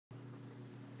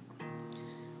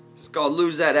It's called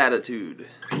Lose That Attitude.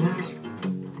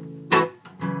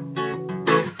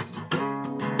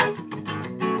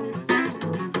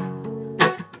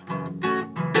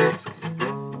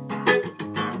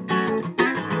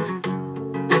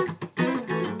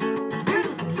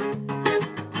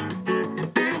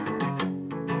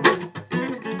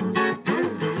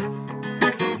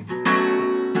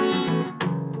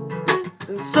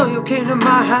 So you came to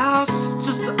my house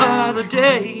just the other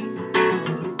day,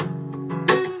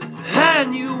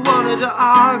 and you wanted to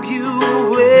argue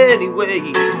anyway.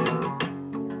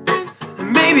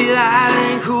 Maybe that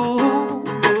ain't cool.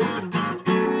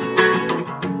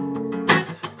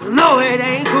 No, it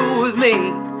ain't cool with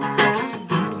me.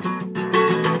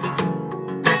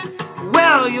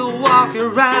 Well, you're walking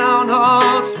around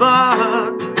all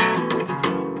smart,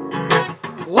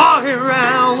 walking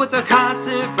around with a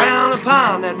constant frown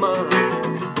upon that mud.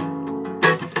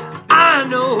 I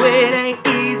know it ain't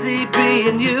easy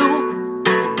being you,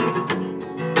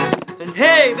 and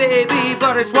hey baby,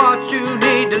 but it's what you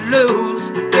need to lose.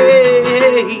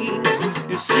 Hey,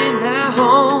 you're sitting at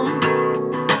home,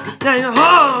 now you're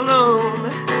all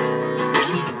alone.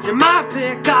 You might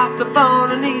pick up the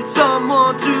phone and need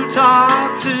someone to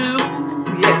talk to,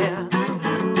 yeah.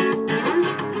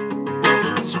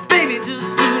 So baby,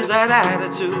 just lose that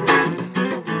attitude.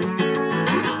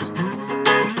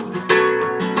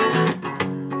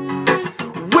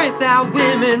 Without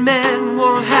women, men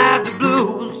won't have the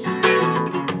blues.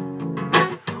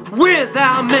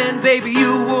 Without men, baby,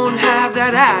 you won't have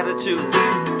that attitude.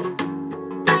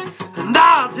 And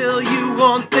I'll tell you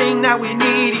one thing, that we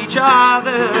need each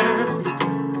other.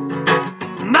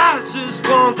 And that's just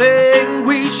one thing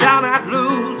we shall not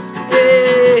lose.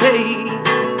 Hey,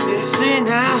 you're sitting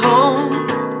at home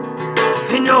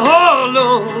and you're all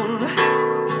alone.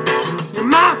 You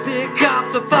might pick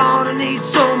up the phone and need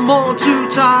someone to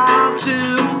talk to,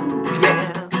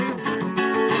 yeah.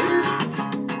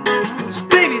 So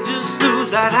baby, just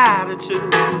lose that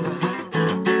attitude.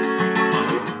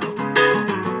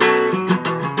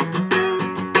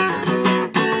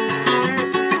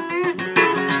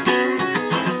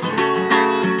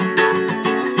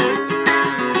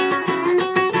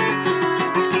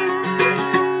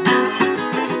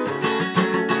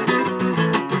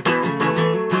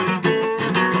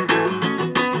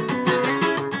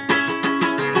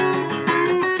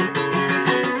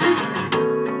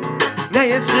 Now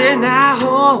you're sitting at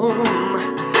home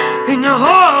and you're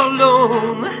all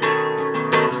alone.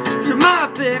 You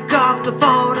might pick up the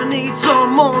phone and need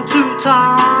someone to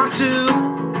talk to,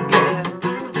 yeah.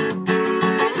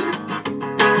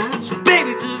 So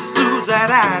baby, just lose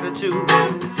that attitude.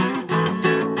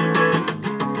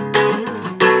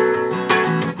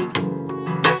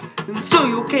 And so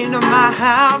you came to my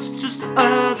house just the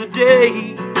other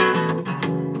day,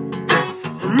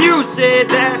 you said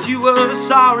that you were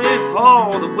sorry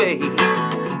for the way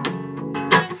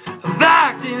of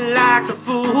acting like a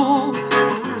fool.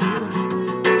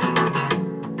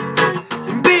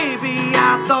 And baby,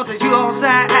 I thought that you lost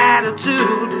that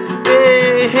attitude.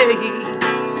 Hey,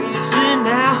 you're sitting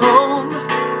at home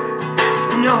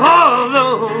and you're all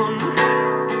alone.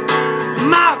 You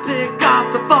might pick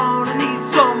up the phone and need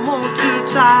someone to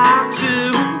talk to,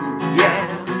 yeah.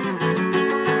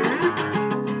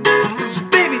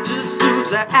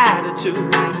 That attitude.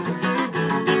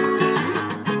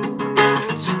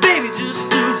 So baby, just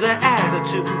lose that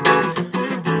attitude.